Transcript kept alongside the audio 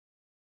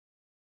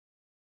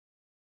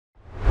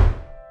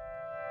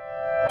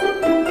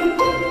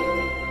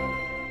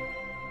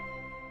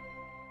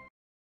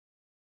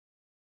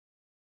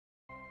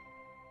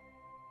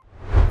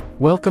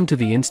Welcome to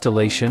the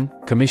installation,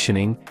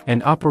 commissioning,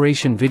 and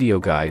operation video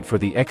guide for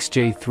the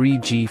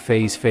XJ3-G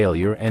phase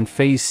failure and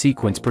phase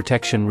sequence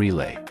protection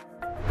relay.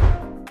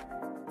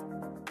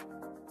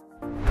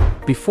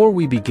 Before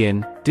we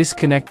begin,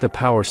 disconnect the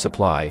power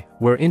supply,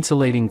 wear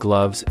insulating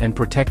gloves and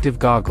protective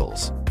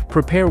goggles.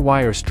 Prepare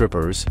wire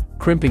strippers,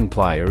 crimping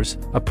pliers,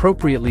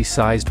 appropriately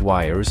sized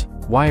wires,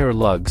 wire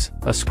lugs,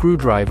 a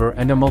screwdriver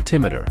and a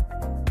multimeter.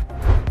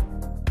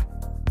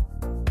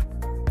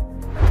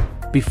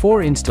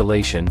 Before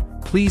installation,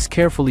 please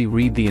carefully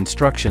read the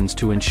instructions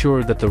to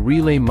ensure that the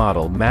relay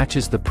model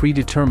matches the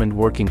predetermined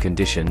working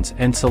conditions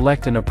and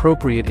select an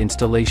appropriate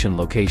installation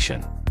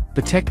location.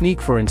 The technique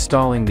for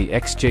installing the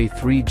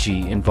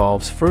XJ3-G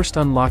involves first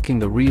unlocking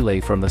the relay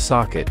from the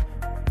socket,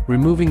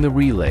 removing the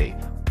relay,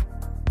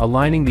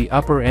 aligning the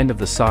upper end of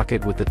the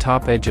socket with the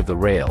top edge of the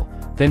rail,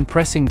 then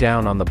pressing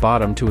down on the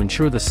bottom to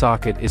ensure the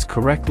socket is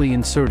correctly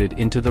inserted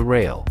into the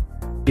rail.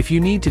 If you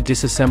need to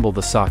disassemble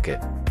the socket,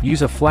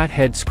 use a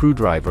flathead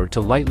screwdriver to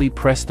lightly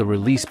press the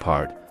release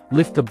part,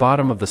 lift the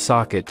bottom of the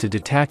socket to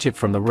detach it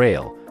from the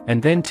rail,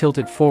 and then tilt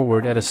it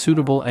forward at a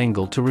suitable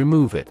angle to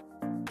remove it.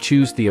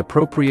 Choose the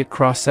appropriate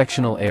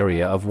cross-sectional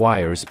area of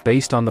wires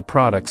based on the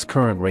product's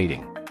current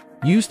rating.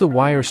 Use the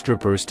wire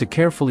strippers to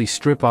carefully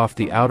strip off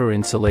the outer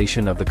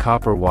insulation of the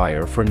copper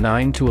wire for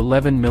 9 to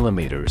 11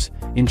 millimeters,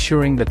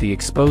 ensuring that the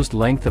exposed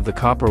length of the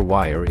copper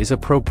wire is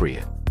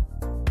appropriate.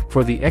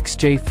 For the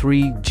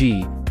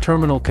XJ3-G,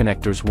 terminal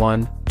connectors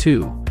 1,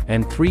 2,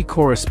 and 3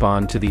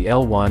 correspond to the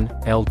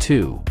L1,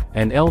 L2,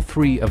 and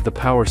L3 of the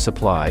power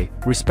supply,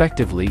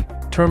 respectively.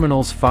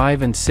 Terminals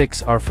 5 and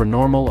 6 are for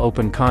normal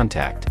open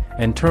contact,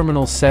 and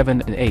terminals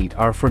 7 and 8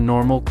 are for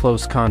normal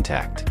close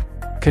contact.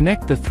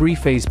 Connect the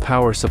 3-phase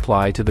power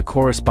supply to the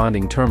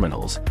corresponding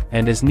terminals,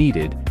 and as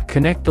needed,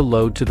 connect the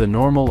load to the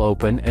normal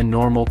open and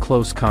normal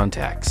close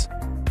contacts.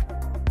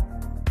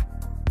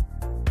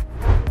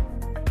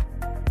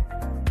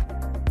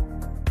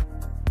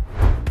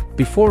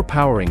 Before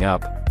powering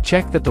up,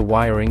 check that the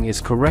wiring is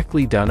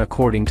correctly done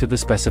according to the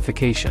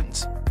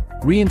specifications.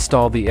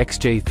 Reinstall the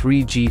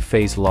XJ3-G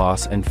phase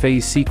loss and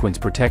phase sequence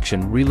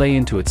protection relay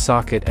into its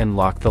socket and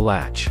lock the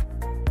latch.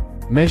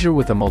 Measure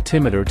with a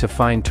multimeter to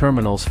find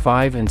terminals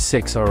 5 and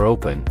 6 are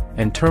open,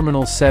 and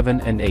terminals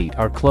 7 and 8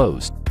 are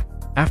closed.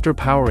 After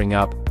powering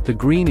up, the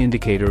green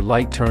indicator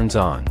light turns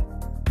on.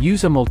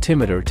 Use a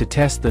multimeter to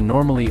test the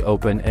normally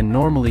open and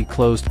normally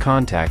closed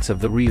contacts of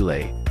the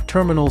relay.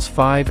 Terminals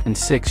 5 and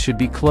 6 should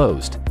be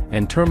closed,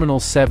 and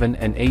terminals 7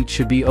 and 8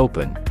 should be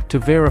open, to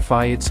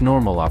verify its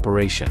normal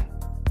operation.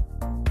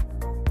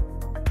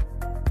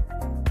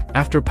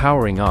 After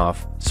powering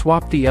off,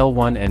 swap the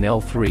L1 and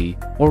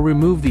L3, or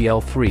remove the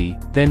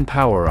L3, then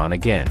power on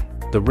again.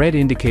 The red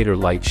indicator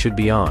light should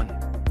be on.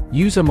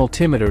 Use a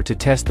multimeter to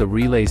test the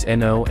relay's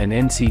NO and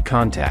NC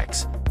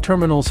contacts.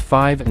 Terminals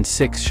 5 and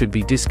 6 should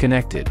be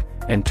disconnected,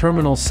 and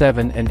terminals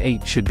 7 and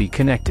 8 should be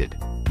connected.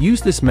 Use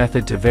this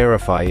method to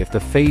verify if the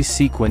phase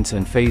sequence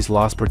and phase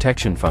loss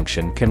protection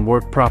function can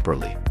work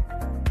properly.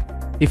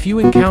 If you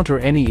encounter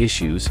any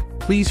issues,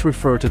 please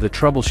refer to the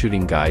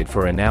troubleshooting guide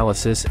for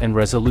analysis and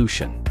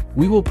resolution.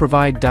 We will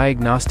provide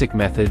diagnostic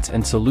methods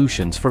and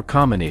solutions for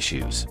common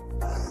issues.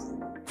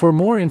 For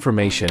more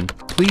information,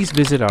 please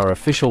visit our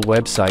official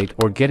website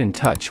or get in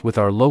touch with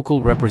our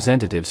local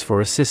representatives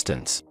for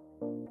assistance.